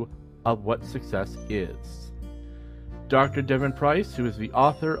view of what success is. Dr. Devin Price, who is the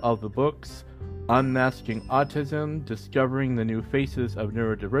author of the books Unmasking Autism, Discovering the New Faces of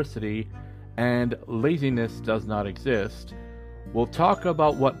Neurodiversity, and Laziness Does Not Exist, will talk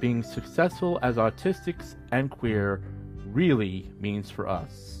about what being successful as autistics and queer really means for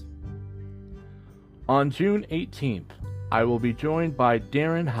us. On June 18th, I will be joined by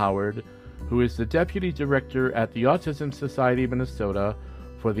Darren Howard, who is the Deputy Director at the Autism Society of Minnesota,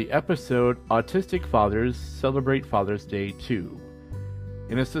 for the episode Autistic Fathers Celebrate Father's Day 2.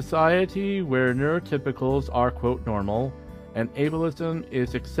 In a society where neurotypicals are, quote, normal, and ableism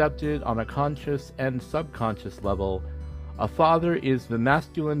is accepted on a conscious and subconscious level, a father is the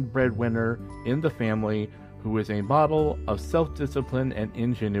masculine breadwinner in the family who is a model of self-discipline and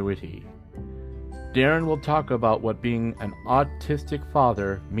ingenuity. Darren will talk about what being an autistic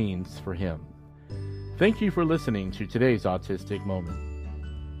father means for him. Thank you for listening to today's Autistic Moment.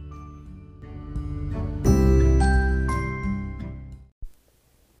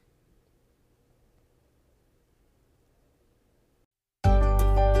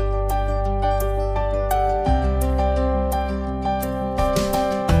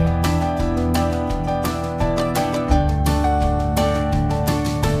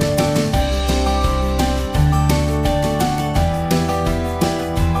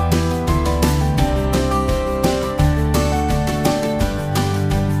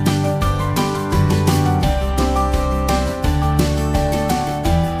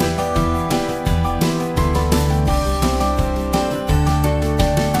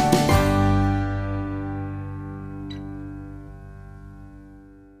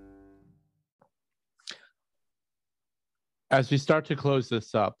 As we start to close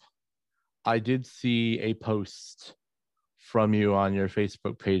this up, I did see a post from you on your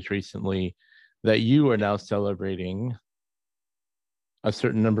Facebook page recently that you are now celebrating a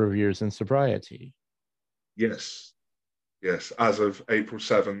certain number of years in sobriety. Yes. As of April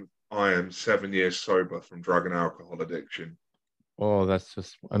 7th, I am 7 years sober from drug and alcohol addiction. Oh, that's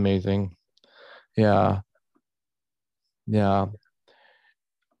just amazing. Yeah.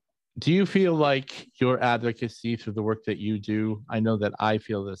 Do you feel like your advocacy through the work that you do, I know that I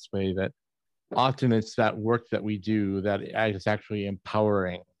feel this way, that often it's that work that we do that is actually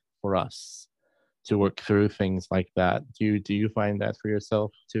empowering for us to work through things like that. Do you find that for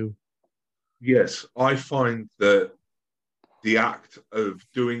yourself too? Yes, I find that the act of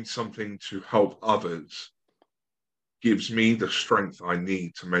doing something to help others gives me the strength I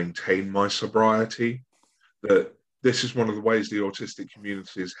need to maintain my sobriety. That this is one of the ways the autistic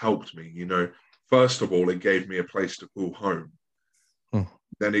community has helped me. You know, first of all, it gave me a place to call home.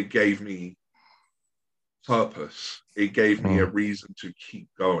 Then it gave me purpose. It gave me a reason to keep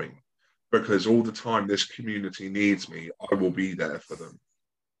going, because all the time this community needs me, I will be there for them.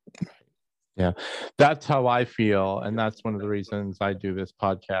 Yeah, that's how I feel. And that's one of the reasons I do this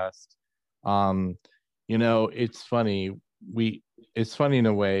podcast. You know, it's funny. It's funny in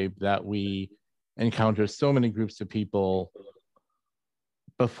a way that we encounter so many groups of people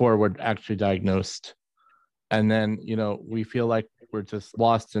before we're actually diagnosed. And then, you know, we feel like we're just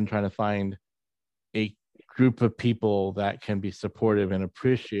lost in trying to find a group of people that can be supportive and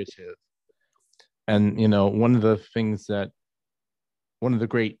appreciative. And, you know, one of the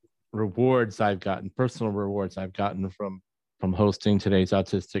great rewards I've gotten, personal rewards I've gotten from hosting today's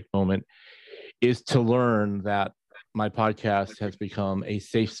Autistic Moment, is to learn that my podcast has become a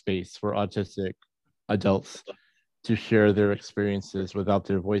safe space for autistic adults to share their experiences without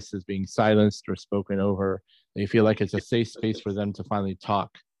their voices being silenced or spoken over. They feel like it's a safe space for them to finally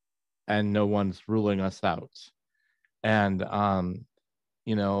talk and no one's ruling us out. And,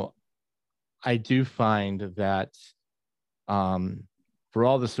 you know, I do find that for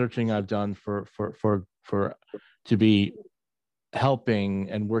all the searching I've done to be helping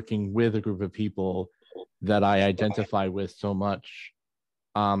and working with a group of people that I identify with so much,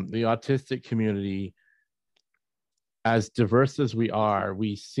 the autistic community, as diverse as we are,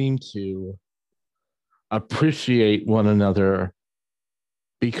 we seem to appreciate one another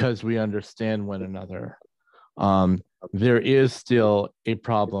because we understand one another. There is still a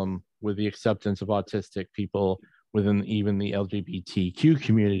problem with the acceptance of autistic people within even the LGBTQ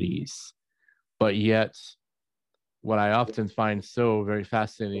communities. But yet, what I often find so very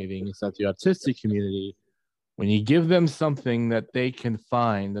fascinating is that the autistic community, when you give them something that they can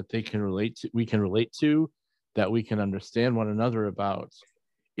find, that they can relate to, we can relate to, that we can understand one another about,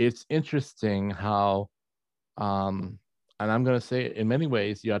 it's interesting how, and I'm going to say in many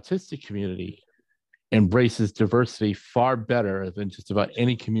ways, the autistic community embraces diversity far better than just about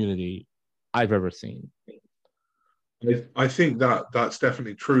any community I've ever seen. I think that that's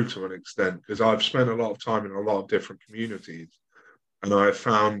definitely true to an extent because I've spent a lot of time in a lot of different communities, and I have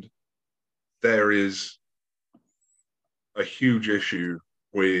found there is a huge issue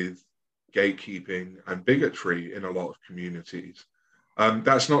with gatekeeping and bigotry in a lot of communities.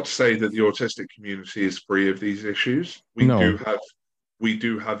 That's not to say that the autistic community is free of these issues. No. We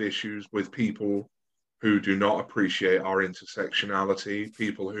do have issues with people who do not appreciate our intersectionality,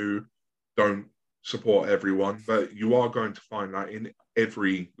 people who don't support everyone, but you are going to find that in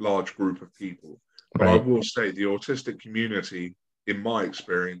every large group of people. But I Right. will say the autistic community, in my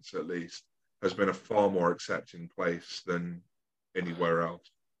experience at least, has been a far more accepting place than anywhere else.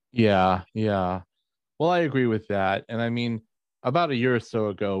 Yeah, yeah. Well, I agree with that. And I mean, about a year or so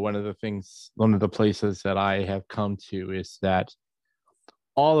ago, one of the places that I have come to is that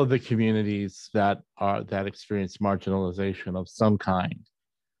all of the communities that experience marginalization of some kind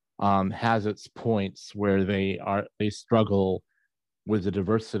has its points where they struggle with the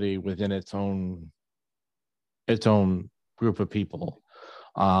diversity within its own group of people.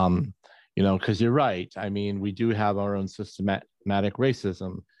 Um, because you're right. I mean, we do have our own systematic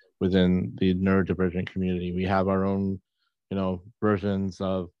racism within the neurodivergent community. We have our own, versions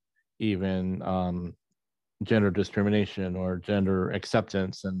of even gender discrimination or gender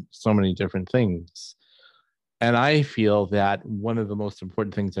acceptance and so many different things. And I feel that one of the most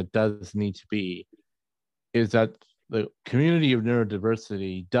important things that does need to be is that the community of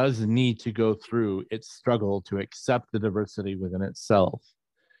neurodiversity does need to go through its struggle to accept the diversity within itself.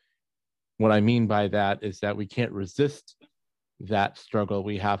 What I mean by that is that we can't resist that struggle.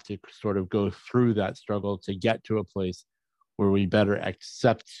 We have to sort of go through that struggle to get to a place where we better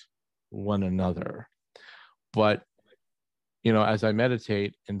accept one another. But, as I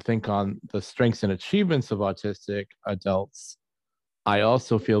meditate and think on the strengths and achievements of autistic adults, I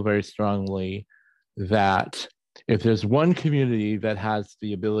also feel very strongly that if there's one community that has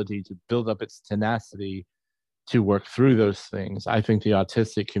the ability to build up its tenacity to work through those things, I think the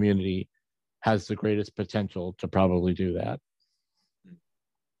autistic community has the greatest potential to probably do that.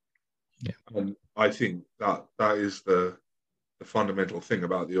 Yeah. And I think that is the fundamental thing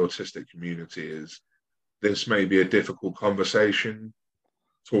about the autistic community is this may be a difficult conversation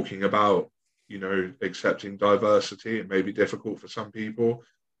talking about, accepting diversity. It may be difficult for some people,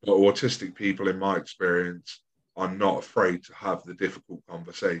 but autistic people, in my experience, are not afraid to have the difficult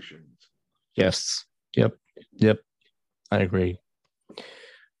conversations. Yes. Yep. I agree.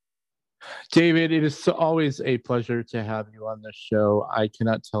 David, it is always a pleasure to have you on the show. I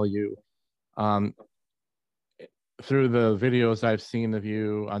cannot tell you, through the videos I've seen of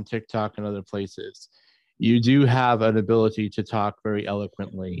you on TikTok and other places, you do have an ability to talk very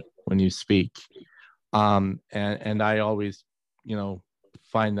eloquently when you speak. And I always,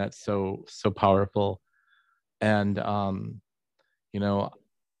 find that so powerful. And I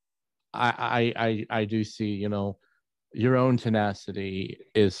do see, your own tenacity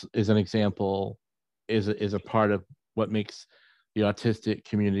is an example, is a part of what makes the autistic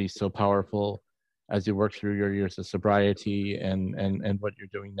community so powerful as you work through your years of sobriety and what you're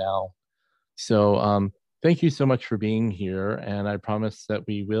doing now. So thank you so much for being here, and I promise that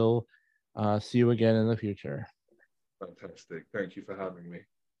we will see you again in the future. Fantastic. Thank you for having me.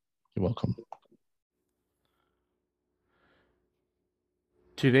 You're welcome.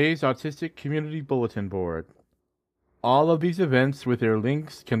 Today's Autistic Community Bulletin Board. All of these events with their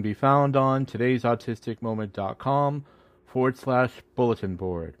links can be found on todaysautisticmoment.com/bulletin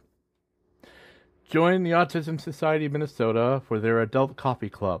board. Join the Autism Society of Minnesota for their Adult Coffee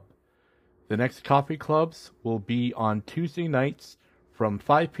Club. The next coffee clubs will be on Tuesday nights from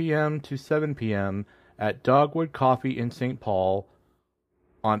 5 p.m. to 7 p.m. at Dogwood Coffee in St. Paul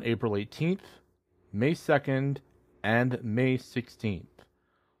on April 18th, May 2nd, and May 16th.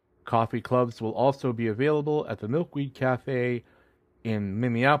 Coffee clubs will also be available at the Milkweed Cafe in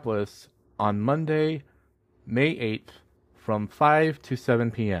Minneapolis on Monday, May 8th from 5 to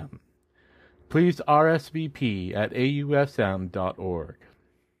 7 p.m. Please RSVP at ausm.org.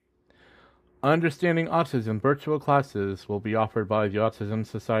 Understanding Autism virtual classes will be offered by the Autism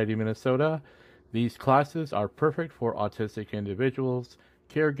Society of Minnesota. These classes are perfect for autistic individuals,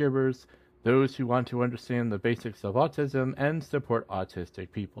 caregivers, those who want to understand the basics of autism and support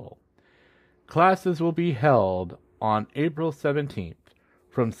autistic people. Classes will be held on April 17th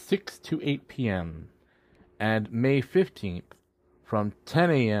from 6 to 8 p.m. and May 15th from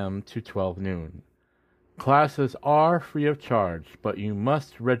 10 a.m. to 12 noon. Classes are free of charge, but you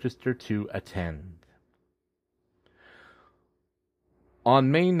must register to attend.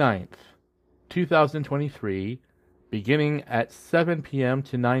 On May 9th, 2023, beginning at 7 p.m.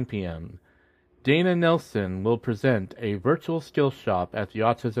 to 9 p.m., Dana Nelson will present a virtual skills shop at the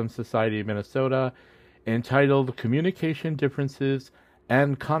Autism Society of Minnesota entitled Communication Differences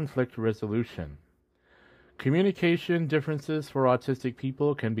and Conflict Resolution. Communication differences for autistic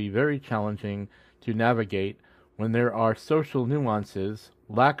people can be very challenging to navigate when there are social nuances,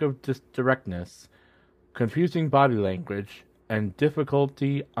 lack of directness, confusing body language, and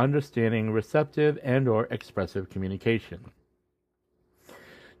difficulty understanding receptive and/or expressive communication.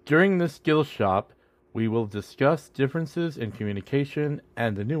 During this skills shop, we will discuss differences in communication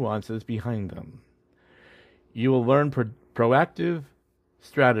and the nuances behind them. You will learn proactive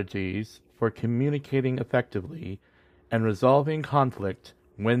strategies for communicating effectively and resolving conflict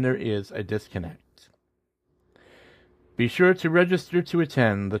when there is a disconnect. Be sure to register to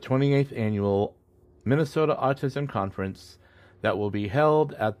attend the 28th Annual Minnesota Autism Conference that will be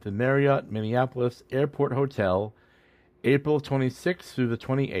held at the Marriott Minneapolis Airport Hotel, April 26th through the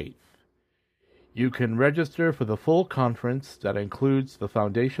 28th. You can register for the full conference that includes the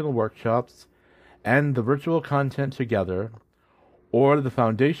foundational workshops and the virtual content together, or the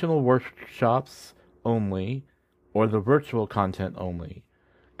foundational workshops only, or the virtual content only.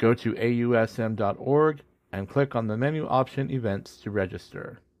 Go to ausm.org and click on the menu option Events to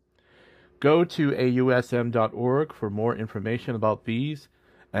register. Go to ausm.org for more information about these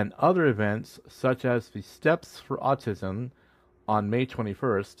and other events, such as the Steps for Autism on May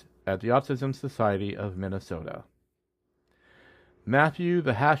 21st at the Autism Society of Minnesota. Matthew,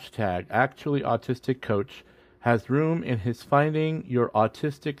 the hashtag Actually Autistic Coach, has room in his Finding Your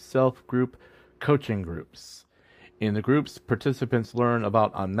Autistic Self group coaching groups. In the groups, participants learn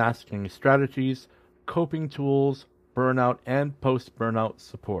about unmasking strategies, coping tools, burnout and post-burnout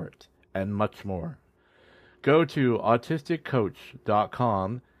support, and much more. Go to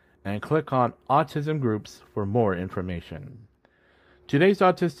autisticcoach.com and click on Autism Groups for more information. Today's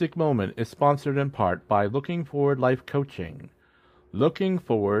Autistic Moment is sponsored in part by Looking Forward Life Coaching. Looking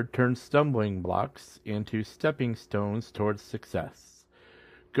forward turns stumbling blocks into stepping stones towards success.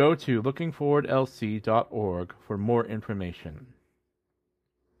 Go to lookingforwardlc.org for more information.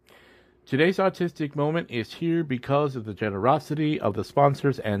 Today's Autistic Moment is here because of the generosity of the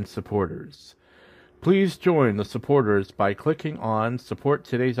sponsors and supporters. Please join the supporters by clicking on Support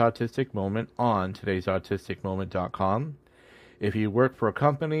Today's Autistic Moment on todaysautisticmoment.com. If you work for a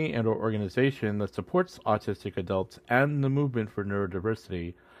company and/or organization that supports autistic adults and the movement for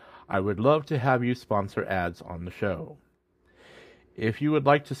neurodiversity, I would love to have you sponsor ads on the show. If you would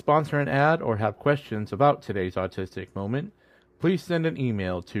like to sponsor an ad or have questions about Today's Autistic Moment, please send an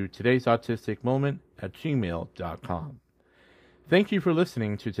email to todaysautisticmoment@gmail.com. Thank you for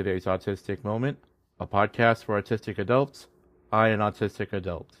listening to Today's Autistic Moment, a podcast for autistic adults. I am an autistic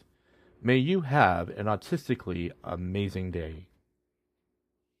adult. May you have an autistically amazing day.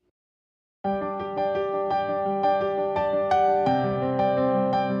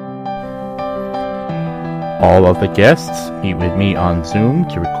 All of the guests meet with me on Zoom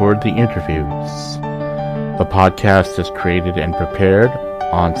to record the interviews. The podcast is created and prepared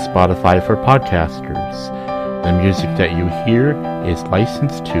on Spotify for podcasters. The music that you hear is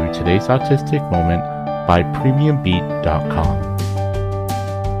licensed to Today's Autistic Moment by PremiumBeat.com.